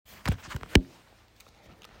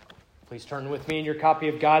Please turn with me in your copy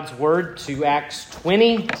of God's Word to Acts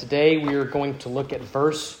 20. Today we are going to look at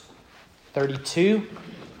verse 32.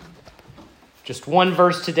 Just one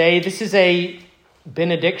verse today. This is a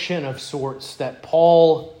benediction of sorts that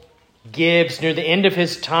Paul gives near the end of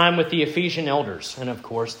his time with the Ephesian elders. And of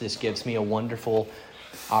course, this gives me a wonderful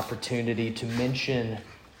opportunity to mention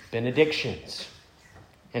benedictions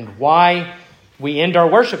and why we end our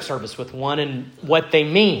worship service with one and what they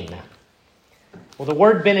mean. Well, the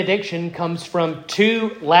word benediction comes from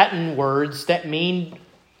two Latin words that mean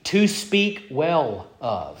to speak well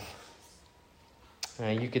of.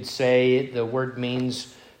 You could say the word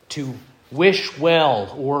means to wish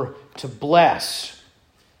well or to bless.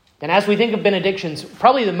 And as we think of benedictions,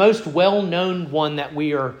 probably the most well-known one that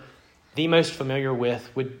we are the most familiar with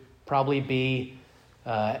would probably be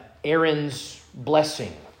Aaron's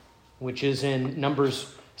blessing, which is in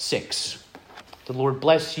Numbers 6. The Lord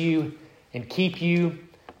bless you and keep you.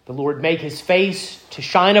 The Lord make his face to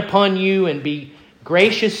shine upon you and be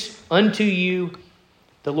gracious unto you.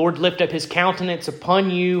 The Lord lift up his countenance upon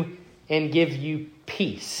you and give you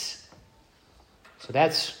peace. So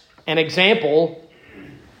that's an example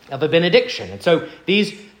of a benediction. And so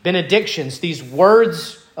these benedictions, these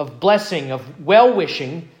words of blessing, of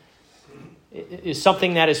well-wishing, is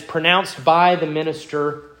something that is pronounced by the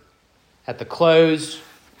minister at the close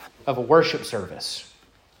of a worship service.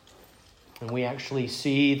 And we actually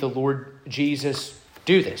see the Lord Jesus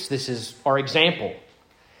do this. This is our example.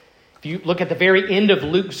 If you look at the very end of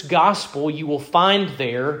Luke's gospel, you will find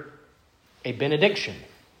there a benediction.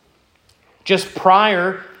 Just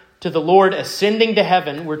prior to the Lord ascending to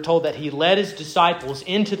heaven, we're told that he led his disciples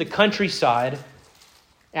into the countryside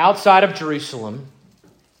outside of Jerusalem,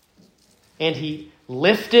 and he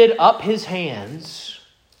lifted up his hands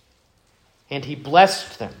and he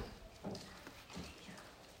blessed them.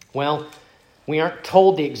 Well, we aren't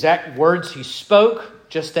told the exact words he spoke,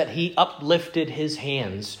 just that he uplifted his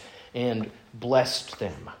hands and blessed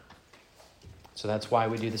them. So that's why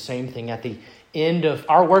we do the same thing at the end of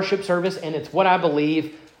our worship service, and it's what I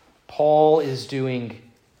believe Paul is doing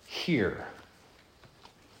here.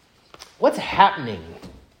 What's happening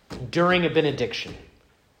during a benediction?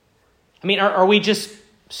 I mean, are we just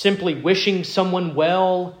simply wishing someone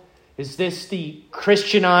well? Is this the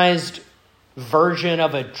Christianized version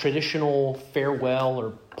of a traditional farewell or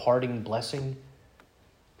parting blessing?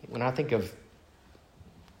 When I think of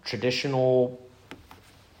traditional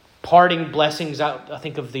parting blessings, I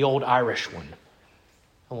think of the old Irish one.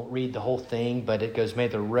 I won't read the whole thing, but it goes, may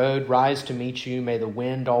the road rise to meet you, may the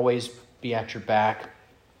wind always be at your back,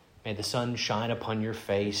 may the sun shine upon your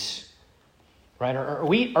face. Right? Are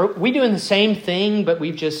we doing the same thing, but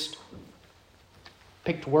we've just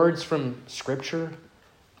picked words from Scripture?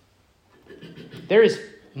 There is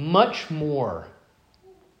much more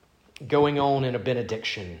going on in a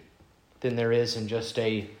benediction than there is in just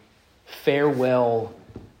a farewell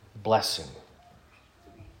blessing.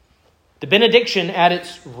 The benediction at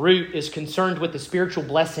its root is concerned with the spiritual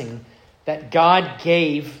blessing that God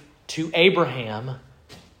gave to Abraham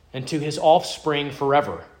and to his offspring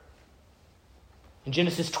forever. In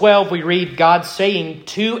Genesis 12, we read God saying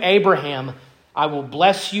to Abraham, I will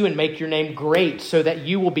bless you and make your name great so that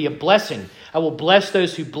you will be a blessing. I will bless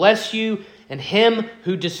those who bless you, and him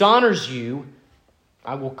who dishonors you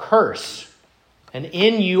I will curse. And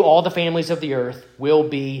in you all the families of the earth will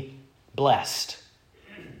be blessed.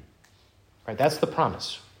 Right, that's the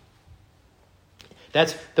promise.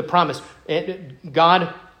 That's the promise.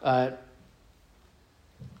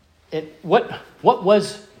 What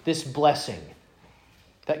was this blessing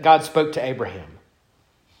that God spoke to Abraham?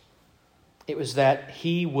 It was that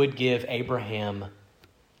he would give Abraham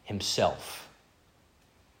himself.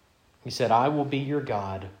 He said, I will be your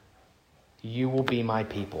God. You will be my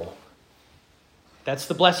people. That's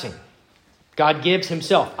the blessing. God gives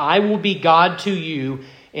himself. I will be God to you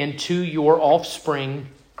and to your offspring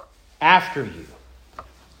after you.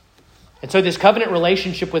 And so this covenant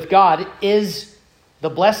relationship with God is the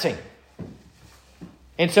blessing.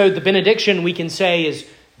 And so the benediction, we can say, is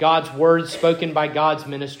God's words spoken by God's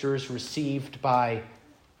ministers, received by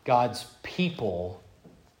God's people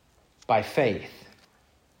by faith.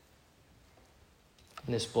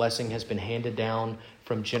 And this blessing has been handed down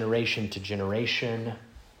from generation to generation.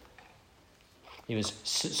 It was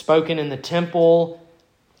spoken in the temple,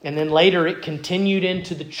 and then later it continued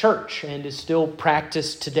into the church and is still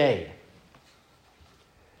practiced today.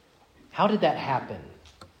 How did that happen?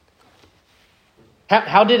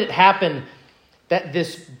 How did it happen that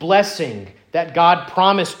this blessing that God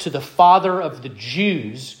promised to the father of the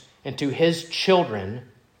Jews and to his children,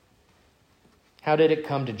 how did it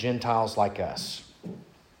come to Gentiles like us?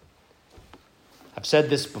 I've said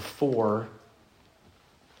this before.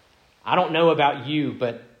 I don't know about you,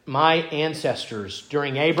 but my ancestors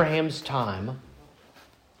during Abraham's time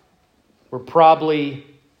were probably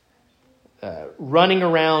running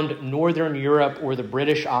around Northern Europe or the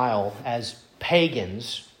British Isle as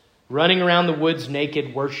pagans, running around the woods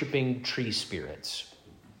naked, worshiping tree spirits.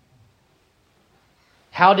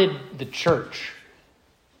 How did the church,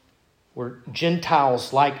 or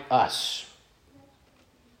Gentiles like us,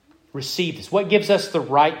 receive this? What gives us the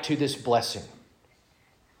right to this blessing?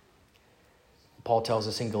 Paul tells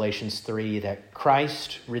us in Galatians 3 that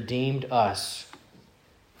Christ redeemed us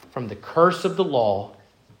from the curse of the law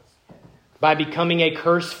by becoming a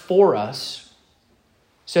curse for us,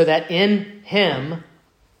 so that in him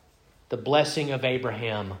the blessing of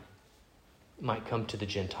Abraham might come to the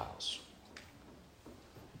Gentiles.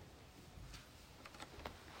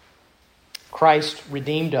 Christ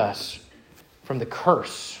redeemed us from the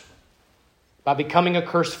curse by becoming a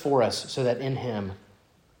curse for us, so that in him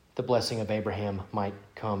the blessing of Abraham might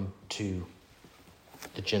come to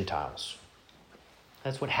the Gentiles.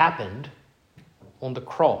 That's what happened on the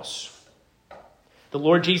cross. The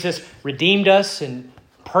Lord Jesus redeemed us and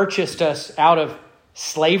purchased us out of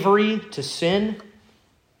slavery to sin.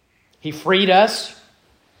 He freed us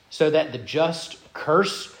so that the just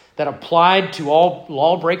curse that applied to all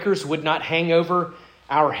lawbreakers would not hang over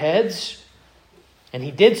our heads. And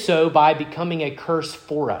he did so by becoming a curse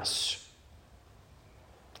for us.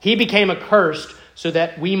 He became accursed so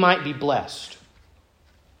that we might be blessed.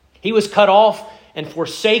 He was cut off and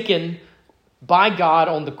forsaken by God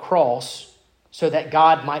on the cross so that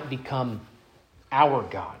God might become our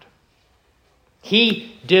God.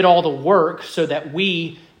 He did all the work so that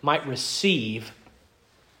we might receive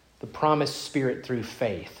the promised Spirit through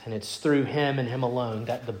faith. And it's through him and him alone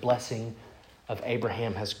that the blessing of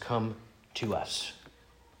Abraham has come to us.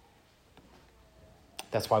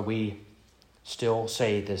 That's why we still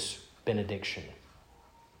say this benediction.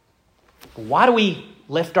 Why do we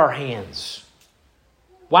lift our hands?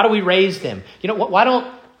 Why do we raise them? You know, why don't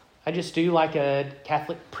I just do like a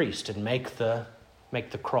Catholic priest and make the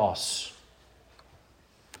cross?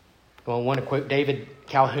 Well, I want to quote David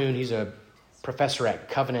Calhoun. He's a professor at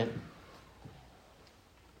Covenant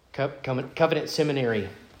Seminary.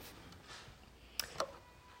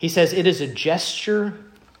 He says, "It is a gesture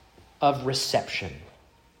of reception,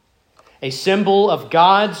 a symbol of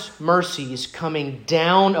God's mercies coming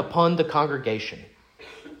down upon the congregation.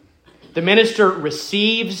 The minister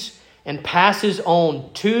receives and passes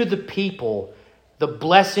on to the people the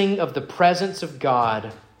blessing of the presence of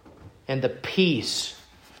God and the peace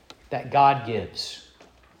that God gives."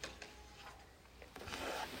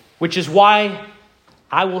 Which is why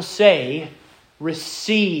I will say,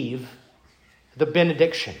 receive the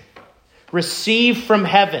benediction. Receive from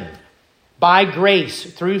heaven, by grace,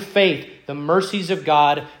 through faith, the mercies of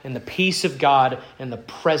God and the peace of God and the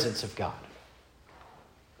presence of God.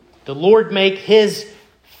 The Lord make his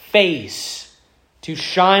face to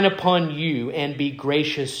shine upon you and be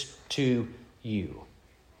gracious to you.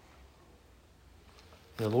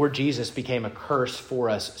 The Lord Jesus became a curse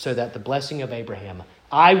for us so that the blessing of Abraham,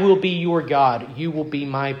 I will be your God, you will be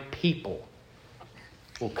my people,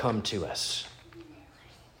 will come to us.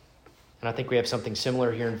 And I think we have something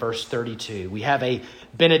similar here in verse 32. We have a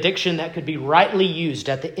benediction that could be rightly used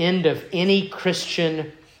at the end of any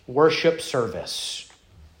Christian worship service.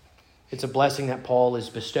 It's a blessing that Paul is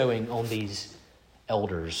bestowing on these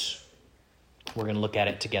elders. We're going to look at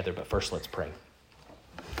it together, but first let's pray.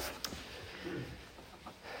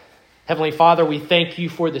 Heavenly Father, we thank you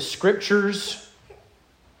for the Scriptures,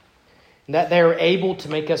 and that they are able to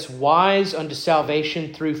make us wise unto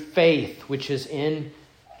salvation through faith, which is in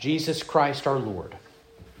Jesus Christ our Lord.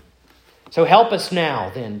 So help us now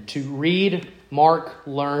then to read, mark,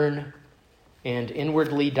 learn, and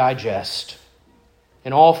inwardly digest,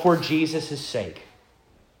 and all for Jesus' sake.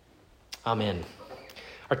 Amen.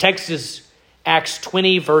 Our text is Acts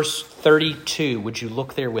 20, verse 32. Would you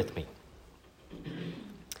look there with me?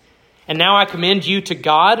 "And now I commend you to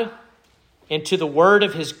God and to the word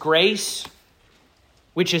of his grace,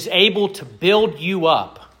 which is able to build you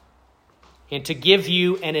up and to give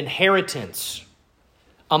you an inheritance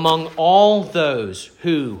among all those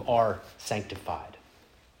who are sanctified."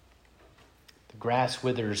 The grass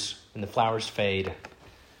withers and the flowers fade,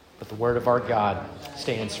 but the word of our God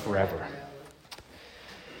stands forever.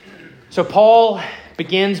 So Paul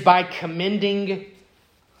begins by commending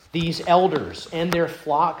these elders and their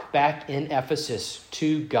flock back in Ephesus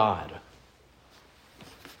to God.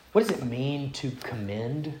 What does it mean to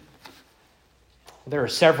commend? There are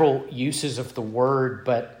several uses of the word,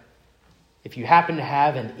 but If you happen to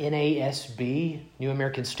have an NASB, New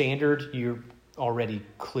American Standard, you're already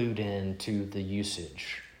clued in to the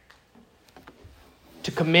usage.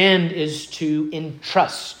 To commend is to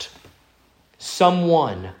entrust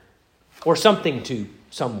someone or something to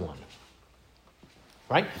someone.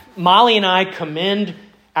 Right? Molly and I commend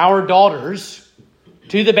our daughters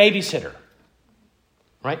to the babysitter.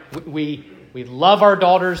 Right? We love our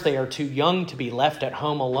daughters. They are too young to be left at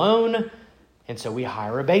home alone. And so we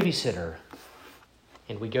hire a babysitter.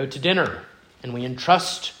 And we go to dinner. And we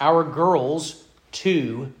entrust our girls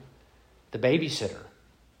to the babysitter.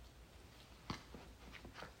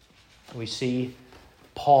 We see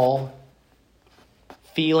Paul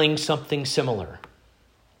feeling something similar.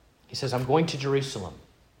 He says, I'm going to Jerusalem.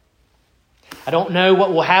 I don't know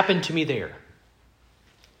what will happen to me there.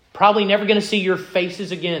 Probably never going to see your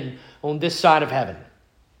faces again on this side of heaven.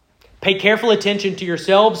 Pay careful attention to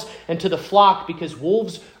yourselves and to the flock, because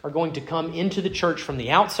wolves are going to come into the church from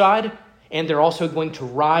the outside, and they're also going to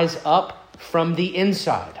rise up from the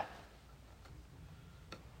inside.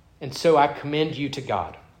 And so I commend you to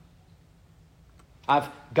God. I've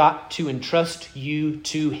got to entrust you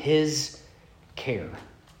to His care.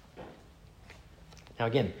 Now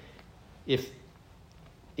again, if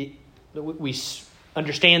we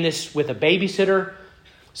understand this with a babysitter,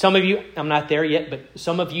 some of you, I'm not there yet, but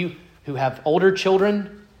some of you who have older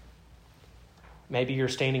children, maybe you're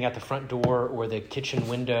standing at the front door or the kitchen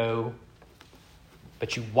window,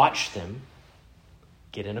 but you watch them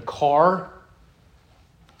get in a car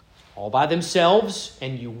all by themselves,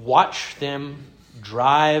 and you watch them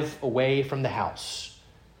drive away from the house.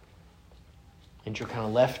 And you're kind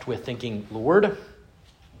of left with thinking, Lord,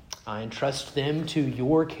 I entrust them to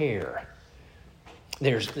your care.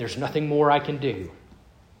 There's nothing more I can do.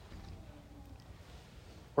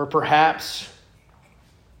 Or perhaps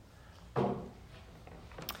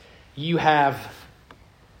you have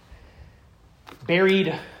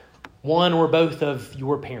buried one or both of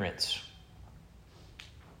your parents.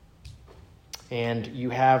 And you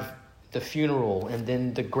have the funeral and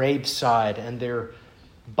then the graveside, and their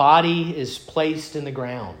body is placed in the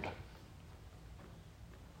ground.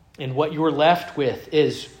 And what you're left with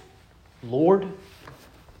is, Lord,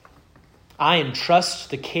 I entrust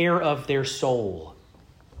the care of their soul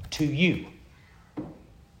to you.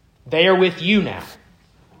 They are with you now.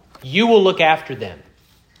 You will look after them.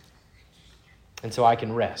 And so I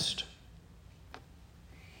can rest.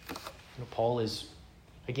 Paul is,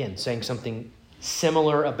 again, saying something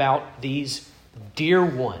similar about these dear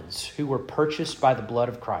ones who were purchased by the blood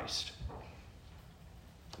of Christ.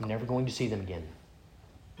 I'm never going to see them again.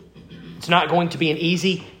 It's not going to be an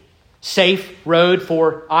easy, safe road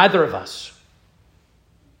for either of us.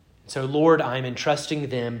 So, Lord, I'm entrusting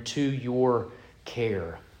them to your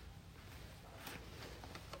care.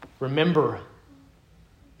 Remember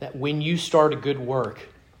that when you start a good work,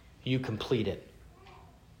 you complete it.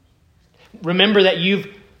 Remember that you've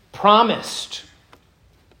promised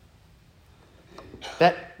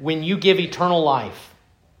that when you give eternal life,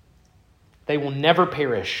 they will never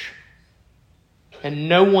perish, and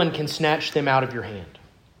no one can snatch them out of your hand.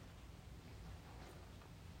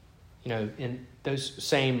 You know, in those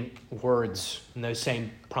same words and those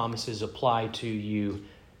same promises apply to you,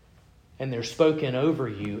 and they're spoken over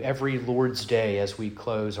you every Lord's Day as we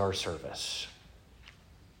close our service.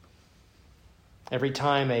 Every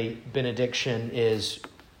time a benediction is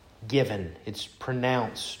given, it's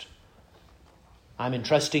pronounced, I'm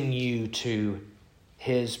entrusting you to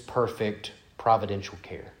His perfect providential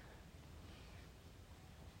care.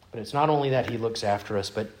 But it's not only that He looks after us,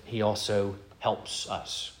 but He also helps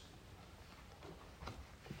us.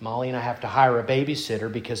 Molly and I have to hire a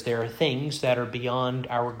babysitter because there are things that are beyond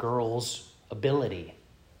our girls' ability.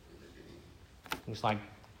 Things like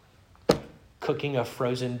cooking a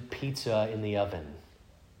frozen pizza in the oven.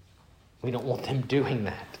 We don't want them doing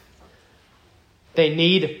that. They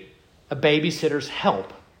need a babysitter's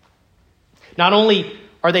help. Not only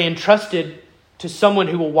are they entrusted to someone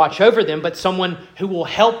who will watch over them, but someone who will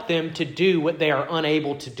help them to do what they are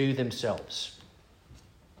unable to do themselves.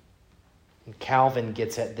 And Calvin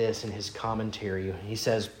gets at this in his commentary. He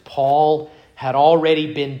says, Paul had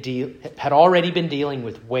already been dealing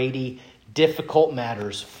with weighty, difficult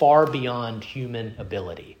matters far beyond human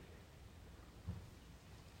ability,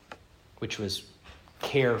 which was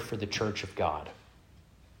care for the church of God.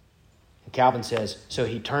 And Calvin says, so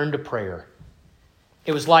he turned to prayer.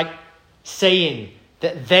 It was like saying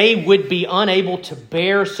that they would be unable to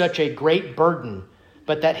bear such a great burden,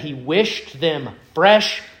 but that he wished them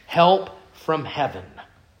fresh help from heaven.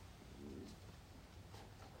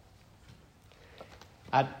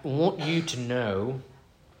 I want you to know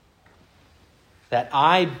that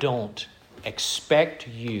I don't expect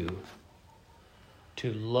you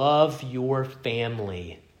to love your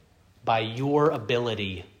family by your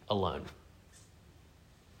ability alone.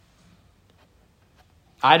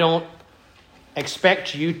 I don't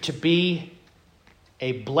expect you to be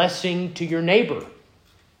a blessing to your neighbor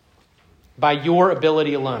by your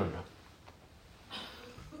ability alone.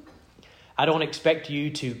 I don't expect you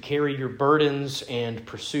to carry your burdens and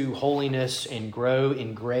pursue holiness and grow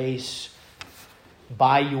in grace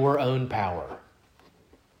by your own power.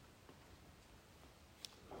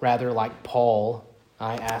 Rather, like Paul,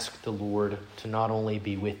 I ask the Lord to not only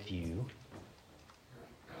be with you,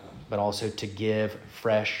 but also to give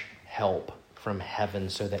fresh help from heaven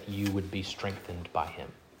so that you would be strengthened by him.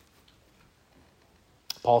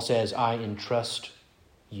 Paul says, I entrust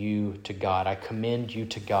you to God. I commend you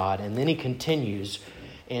to God. And then he continues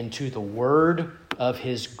into the word of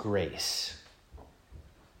his grace.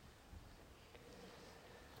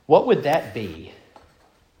 What would that be?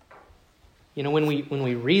 You know, when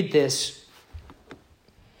we read this,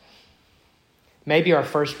 maybe our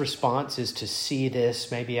first response is to see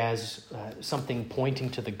this maybe as something pointing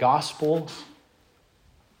to the gospel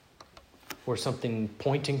or something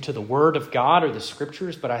pointing to the word of God or the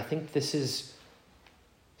scriptures, but I think this is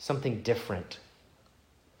something different.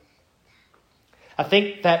 I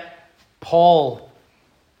think that Paul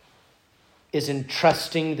is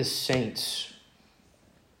entrusting the saints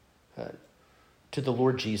to the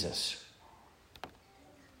Lord Jesus,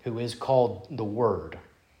 who is called the Word.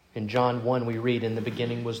 In John 1, we read, in the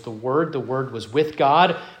beginning was the Word was with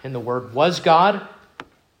God, and the Word was God.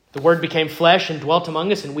 The Word became flesh and dwelt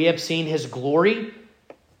among us, and we have seen his glory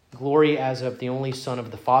as of the only Son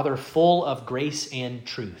of the Father, full of grace and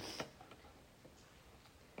truth.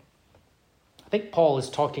 I think Paul is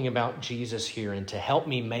talking about Jesus here, and to help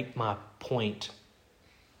me make my point,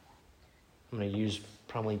 I'm going to use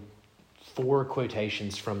probably 4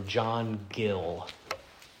 quotations from John Gill.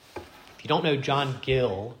 If you don't know John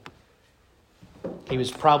Gill, he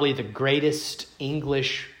was probably the greatest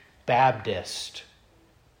English Baptist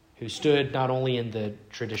who stood not only in the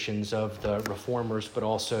traditions of the Reformers, but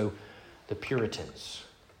also the Puritans.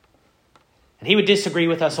 And he would disagree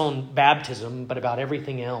with us on baptism, but about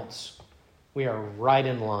everything else, we are right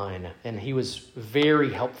in line. And he was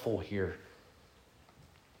very helpful here.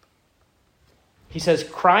 He says,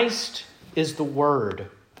 Christ is the Word,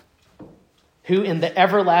 who in the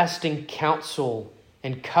everlasting counsel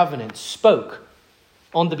and covenant spoke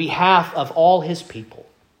on the behalf of all his people,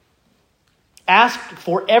 asked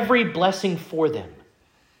for every blessing for them,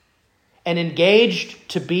 and engaged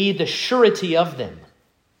to be the surety of them,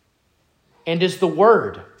 and is the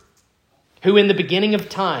Word, who in the beginning of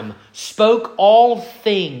time spoke all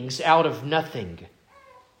things out of nothing,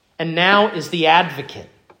 and now is the advocate,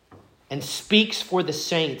 and speaks for the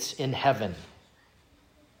saints in heaven,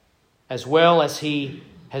 as well as he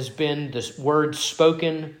has been the word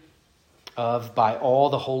spoken of by all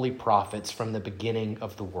the holy prophets from the beginning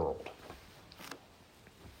of the world.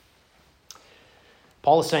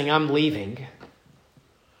 Paul is saying, I'm leaving.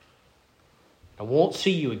 I won't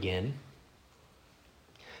see you again,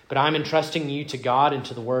 but I'm entrusting you to God and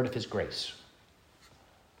to the word of his grace.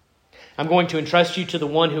 I'm going to entrust you to the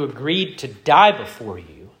one who agreed to die before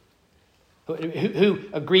you, who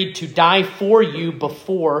agreed to die for you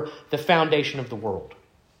before the foundation of the world.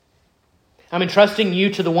 I'm entrusting you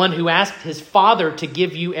to the one who asked his Father to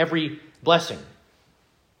give you every blessing.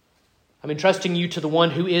 I'm entrusting you to the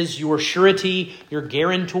one who is your surety, your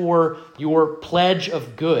guarantor, your pledge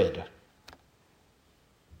of good.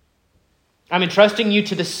 I'm entrusting you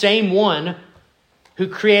to the same one who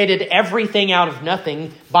created everything out of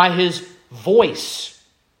nothing by his voice.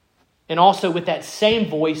 And also with that same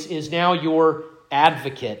voice is now your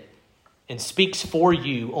advocate and speaks for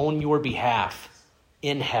you on your behalf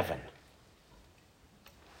in heaven.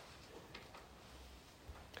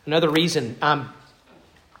 Another reason I'm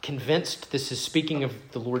convinced this is speaking of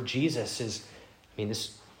the Lord Jesus is,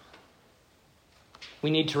 we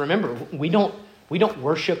need to remember, we don't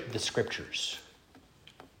worship the scriptures.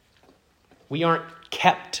 We aren't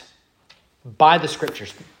kept by the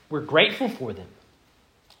scriptures. We're grateful for them.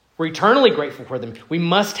 We're eternally grateful for them. We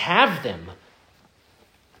must have them.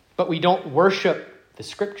 But we don't worship the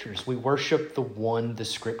scriptures. We worship the one the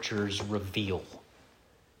scriptures reveal.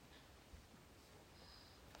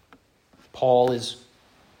 Paul is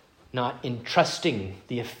not entrusting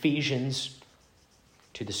the Ephesians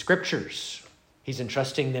to the scriptures. He's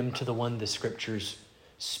entrusting them to the one the scriptures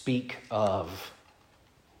speak of.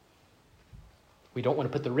 We don't want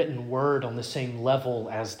to put the written word on the same level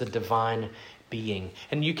as the divine being.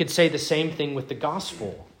 And you could say the same thing with the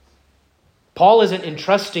gospel. Paul isn't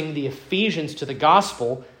entrusting the Ephesians to the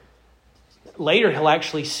gospel. Later, he'll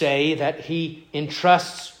actually say that he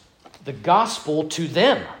entrusts the gospel to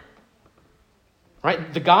them.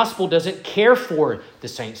 Right? The gospel doesn't care for the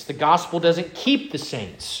saints. The gospel doesn't keep the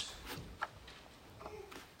saints.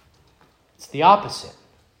 It's the opposite.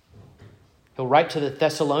 He'll write to the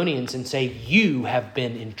Thessalonians and say, you have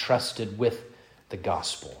been entrusted with the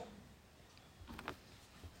gospel.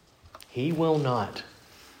 He will not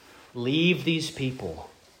leave these people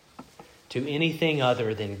to anything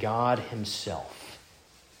other than God himself,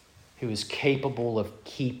 who is capable of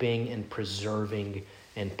keeping and preserving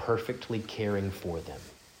and perfectly caring for them.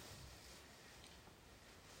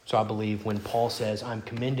 So I believe when Paul says, I'm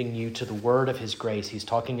commending you to the word of his grace, he's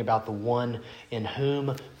talking about the one in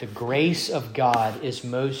whom the grace of God is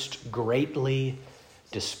most greatly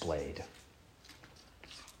displayed.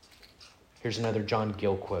 Here's another John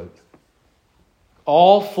Gill quote.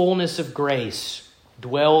 All fullness of grace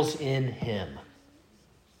dwells in him.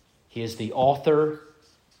 He is the author,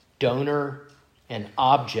 donor, and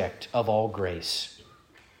object of all grace.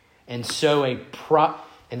 And so a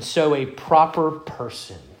proper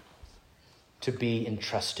person to be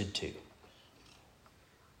entrusted to.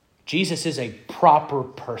 Jesus is a proper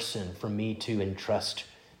person for me to entrust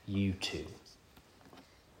you to.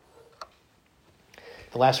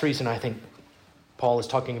 The last reason I think Paul is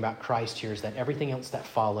talking about Christ here is that everything else that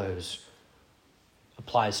follows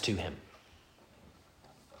applies to him.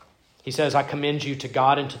 He says, I commend you to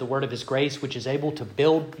God and to the word of his grace, which is able to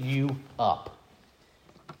build you up.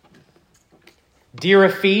 Dear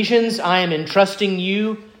Ephesians, I am entrusting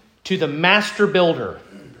you to the master builder.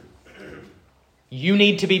 You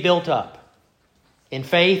need to be built up in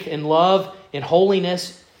faith, in love, in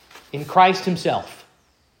holiness, in Christ himself.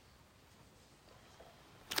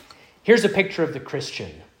 Here's a picture of the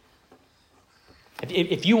Christian.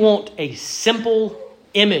 If you want a simple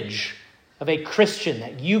image of a Christian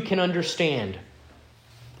that you can understand,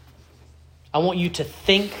 I want you to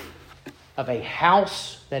think of a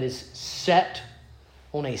house that is set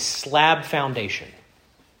on a slab foundation.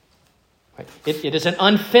 Right? It is an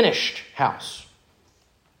unfinished house.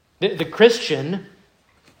 The Christian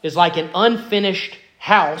is like an unfinished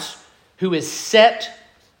house who is set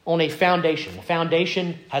on a foundation. The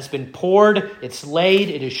foundation has been poured, it's laid,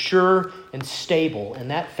 it is sure and stable, and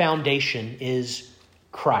that foundation is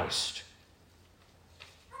Christ.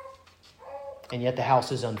 And yet the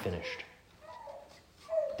house is unfinished.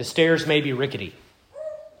 The stairs may be rickety.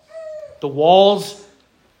 The walls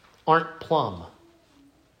aren't plumb.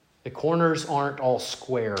 The corners aren't all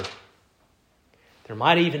square. There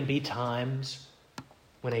might even be times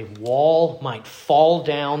when a wall might fall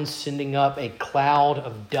down, sending up a cloud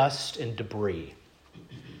of dust and debris.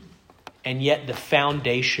 And yet the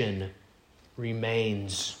foundation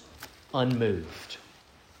remains unmoved.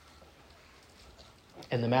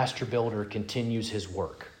 And the master builder continues his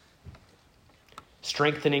work,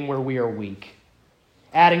 strengthening where we are weak,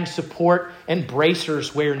 adding support and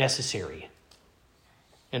bracers where necessary,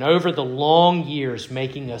 and over the long years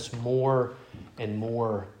making us more and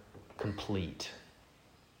more complete.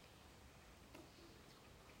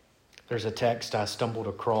 There's a text I stumbled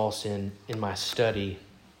across in my study,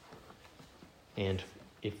 and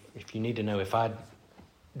if you need to know, if I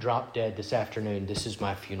drop dead this afternoon, this is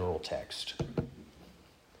my funeral text.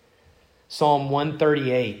 Psalm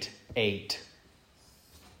 138:8.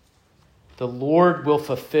 The Lord will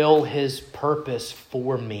fulfill his purpose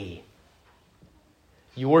for me.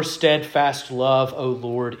 Your steadfast love, O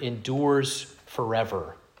Lord, endures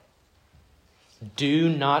forever. Do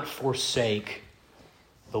not forsake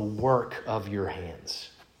the work of your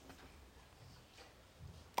hands.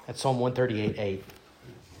 That's Psalm 138:8.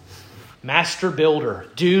 Master builder,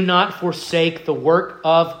 do not forsake the work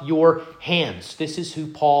of your hands. This is who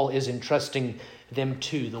Paul is entrusting them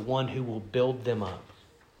to, the one who will build them up.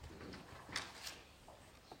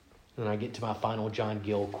 And I get to my final John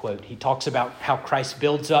Gill quote. He talks about how Christ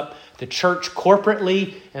builds up the church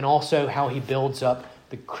corporately and also how he builds up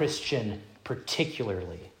the Christian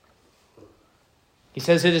particularly. He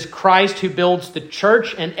says it is Christ who builds the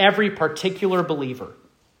church and every particular believer.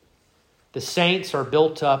 The saints are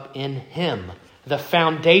built up in him, the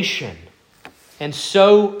foundation, and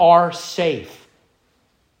so are safe.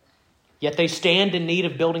 Yet they stand in need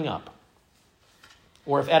of building up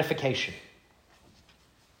or of edification.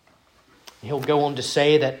 He'll go on to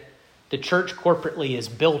say that the church corporately is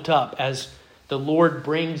built up as the Lord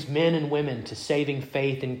brings men and women to saving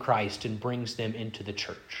faith in Christ and brings them into the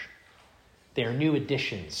church. They are new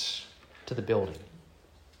additions to the building.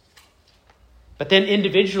 But then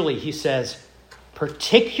individually, he says,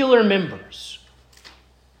 particular members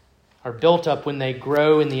are built up when they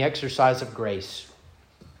grow in the exercise of grace,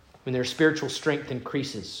 when their spiritual strength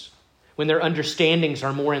increases, when their understandings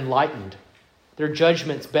are more enlightened, their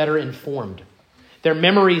judgments better informed, their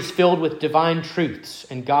memories filled with divine truths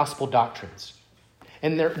and gospel doctrines,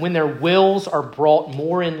 and when their wills are brought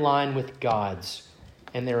more in line with God's,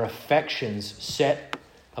 and their affections set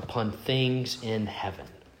upon things in heaven.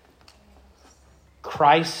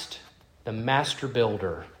 Christ, the master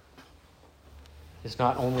builder, is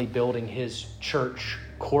not only building his church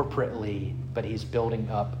corporately, but he's building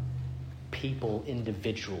up people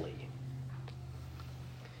individually.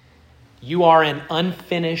 You are an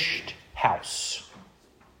unfinished house,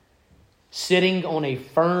 sitting on a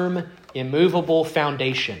firm, immovable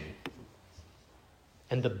foundation,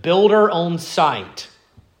 and the builder on site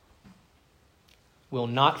will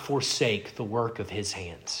not forsake the work of his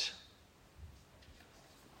hands.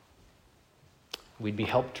 We'd be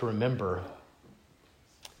helped to remember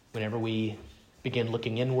whenever we begin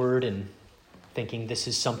looking inward and thinking this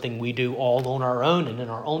is something we do all on our own and in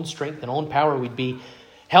our own strength and own power, we'd be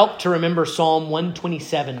helped to remember Psalm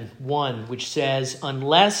 127:1, which says,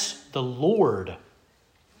 "Unless the Lord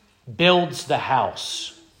builds the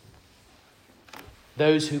house,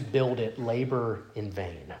 those who build it labor in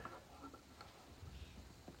vain."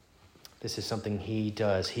 This is something he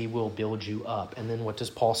does. He will build you up. And then what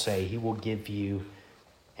does Paul say? He will give you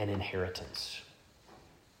an inheritance.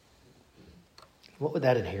 What would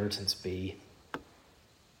that inheritance be?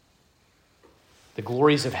 The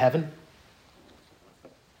glories of heaven?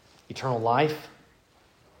 Eternal life?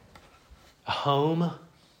 A home?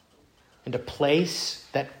 And a place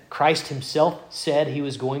that Christ himself said he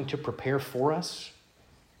was going to prepare for us?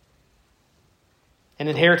 An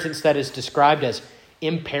inheritance that is described as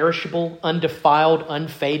imperishable, undefiled,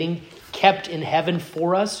 unfading, kept in heaven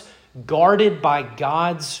for us, guarded by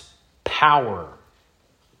God's power.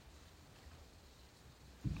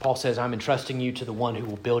 Paul says, I'm entrusting you to the one who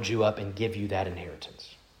will build you up and give you that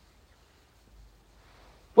inheritance.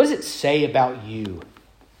 What does it say about you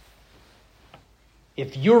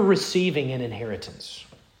if you're receiving an inheritance?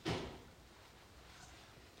 It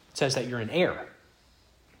says that you're an heir.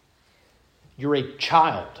 You're a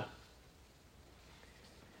child.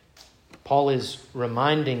 Paul is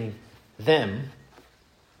reminding them,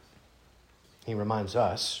 he reminds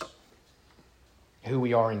us, who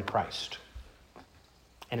we are in Christ.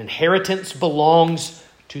 An inheritance belongs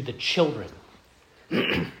to the children.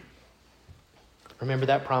 Remember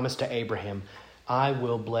that promise to Abraham, I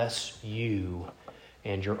will bless you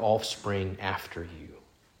and your offspring after you.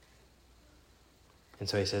 And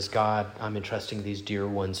so he says, God, I'm entrusting these dear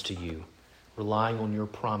ones to you, relying on your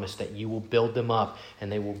promise that you will build them up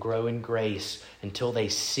and they will grow in grace until they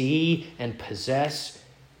see and possess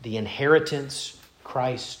the inheritance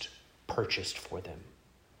Christ purchased for them.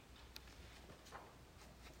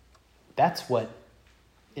 That's what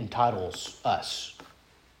entitles us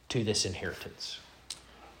to this inheritance.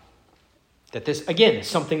 That this, again, is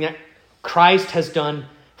something that Christ has done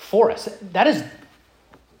for us. That is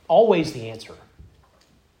always the answer.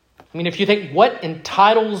 I mean, if you think, what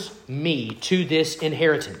entitles me to this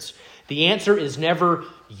inheritance? The answer is never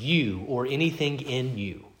you or anything in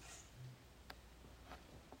you.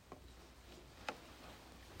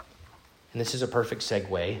 And this is a perfect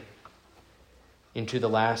segue into the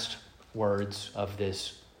last words of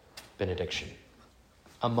this benediction.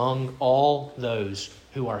 Among all those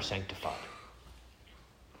who are sanctified.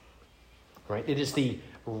 Right? It is the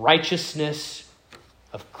righteousness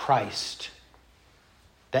of Christ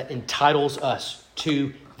that entitles us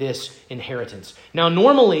to this inheritance. Now,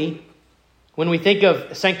 normally, when we think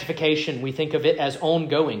of sanctification, we think of it as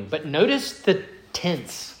ongoing. But notice the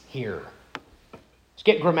tense here. Let's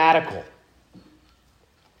get grammatical.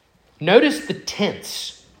 Notice the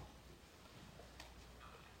tense.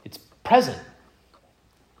 It's present.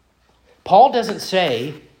 Paul doesn't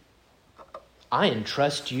say, I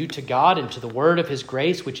entrust you to God and to the word of his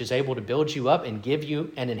grace, which is able to build you up and give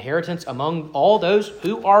you an inheritance among all those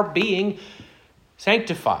who are being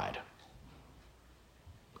sanctified,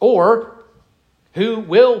 or who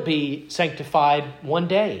will be sanctified one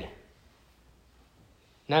day.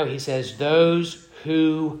 No, he says, those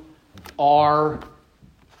who are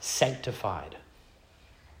sanctified.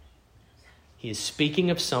 He is speaking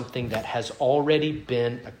of something that has already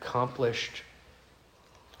been accomplished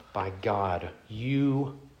by God.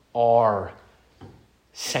 You are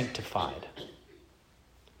sanctified.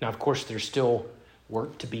 Now, of course, there's still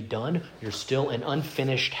work to be done. You're still an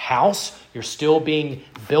unfinished house. You're still being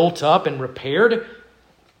built up and repaired.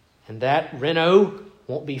 And that reno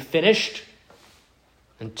won't be finished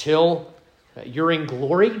until you're in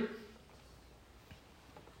glory.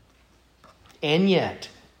 And yet,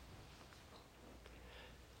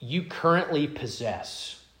 you currently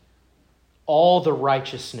possess all the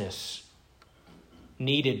righteousness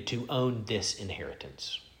needed to own this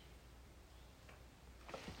inheritance.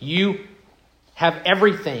 You have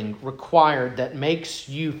everything required that makes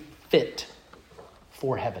you fit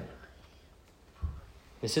for heaven.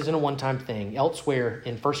 This isn't a one-time thing. Elsewhere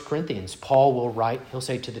in 1 Corinthians, Paul will write, he'll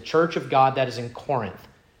say, to the church of God that is in Corinth,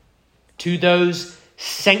 to those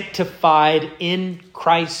sanctified in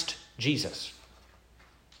Christ Jesus.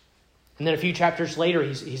 And then a few chapters later,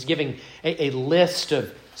 he's giving a list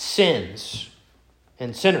of sins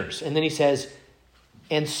and sinners. And then he says,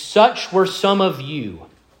 and such were some of you,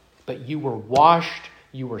 but you were washed,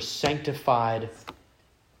 you were sanctified,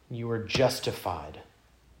 you were justified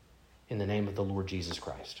in the name of the Lord Jesus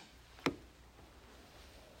Christ.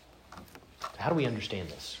 How do we understand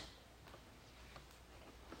this?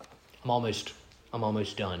 I'm almost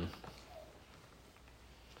done.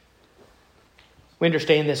 We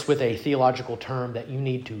understand this with a theological term that you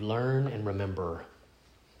need to learn and remember.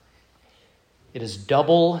 It is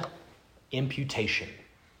double imputation.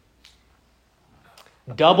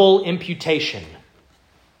 Double imputation.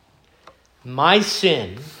 My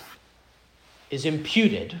sin is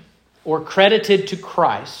imputed or credited to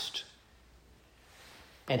Christ,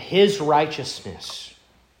 and his righteousness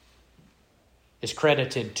is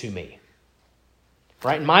credited to me.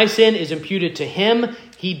 Right? My sin is imputed to him.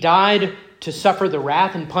 He died to suffer the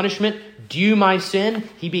wrath and punishment due my sin.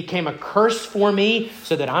 He became a curse for me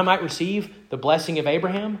so that I might receive the blessing of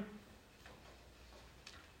Abraham.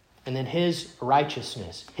 And then his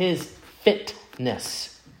righteousness, his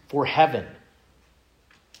fitness for heaven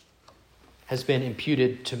has been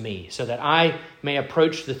imputed to me so that I may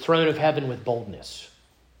approach the throne of heaven with boldness.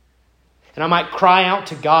 And I might cry out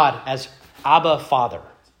to God as Abba, Father.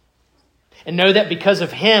 And know that because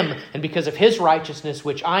of him and because of his righteousness,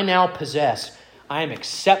 which I now possess, I am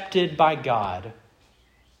accepted by God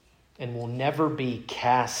and will never be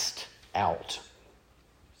cast out.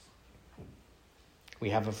 We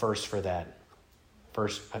have a verse for that.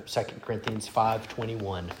 2 Corinthians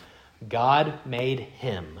 5:21. God made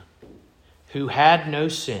him who had no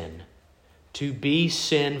sin to be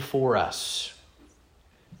sin for us,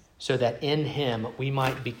 so that in him we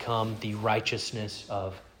might become the righteousness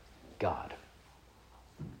of God.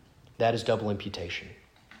 That is double imputation.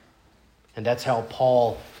 And that's how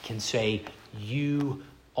Paul can say, you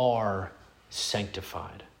are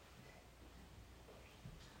sanctified.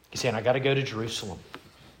 He's saying, I got to go to Jerusalem.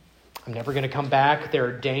 I'm never going to come back. There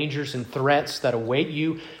are dangers and threats that await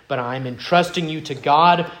you, but I'm entrusting you to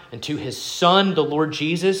God and to his Son, the Lord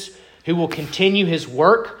Jesus, who will continue his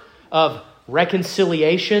work of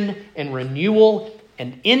reconciliation and renewal.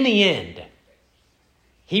 And in the end,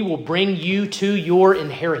 he will bring you to your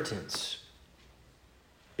inheritance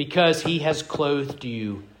because he has clothed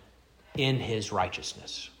you in his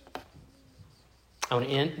righteousness. I want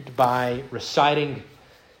to end by reciting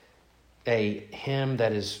a hymn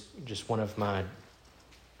that is just one of my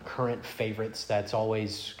current favorites that's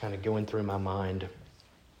always kind of going through my mind.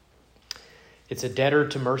 It's A Debtor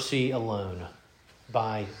to Mercy Alone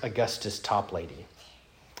by Augustus Toplady.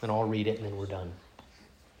 And I'll read it and then we're done.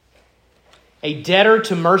 A debtor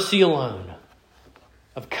to mercy alone,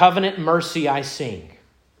 of covenant mercy I sing,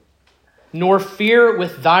 nor fear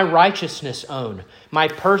with thy righteousness own, my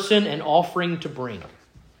person and offering to bring.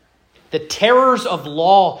 The terrors of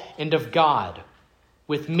law and of God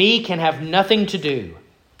with me can have nothing to do.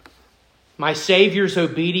 My Savior's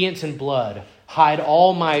obedience and blood hide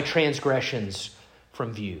all my transgressions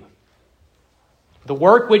from view. The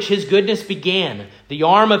work which his goodness began, the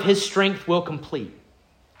arm of his strength will complete.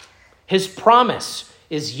 His promise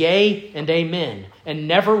is yea and amen, and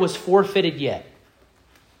never was forfeited yet.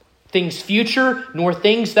 Things future, nor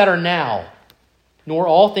things that are now, nor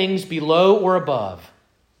all things below or above,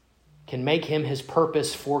 can make him his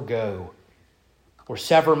purpose forego, or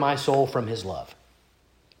sever my soul from his love.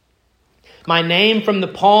 My name from the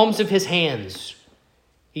palms of his hands,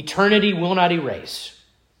 eternity will not erase.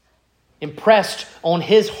 Impressed on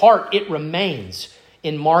his heart it remains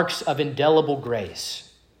in marks of indelible grace.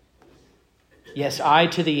 Yes, I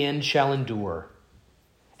to the end shall endure,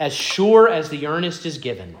 as sure as the earnest is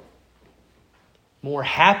given. More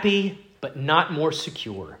happy, but not more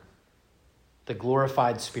secure, the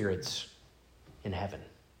glorified spirits in heaven.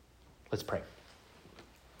 Let's pray.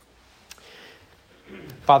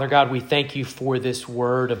 Father God, we thank you for this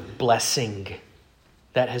word of blessing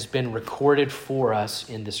that has been recorded for us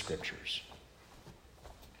in the Scriptures.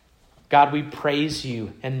 God, we praise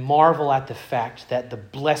you and marvel at the fact that the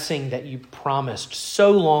blessing that you promised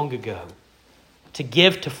so long ago to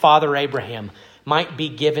give to Father Abraham might be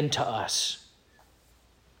given to us.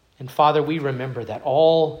 And Father, we remember that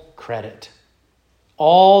all credit,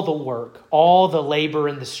 all the work, all the labor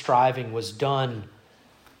and the striving was done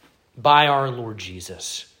by our Lord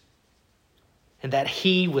Jesus. And that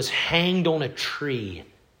he was hanged on a tree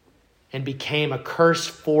and became a curse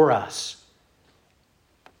for us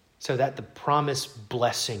so that the promised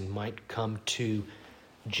blessing might come to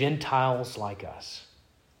Gentiles like us.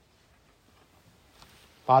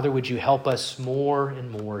 Father, would you help us more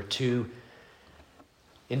and more to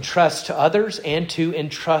entrust to others and to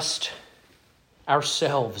entrust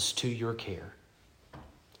ourselves to your care,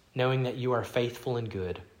 knowing that you are faithful and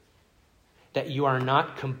good, that you are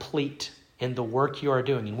not complete in the work you are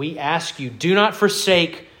doing. And we ask you, do not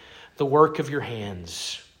forsake the work of your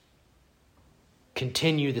hands.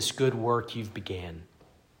 Continue this good work you've began.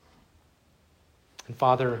 And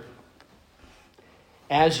Father,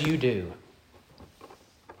 as you do,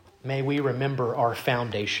 may we remember our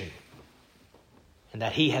foundation and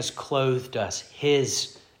that he has clothed us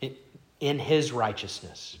in his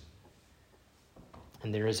righteousness.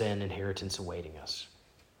 And there is an inheritance awaiting us.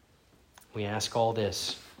 We ask all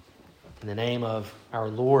this in the name of our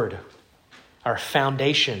Lord, our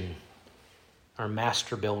foundation, our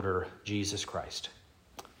master builder, Jesus Christ.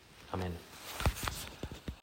 Amen.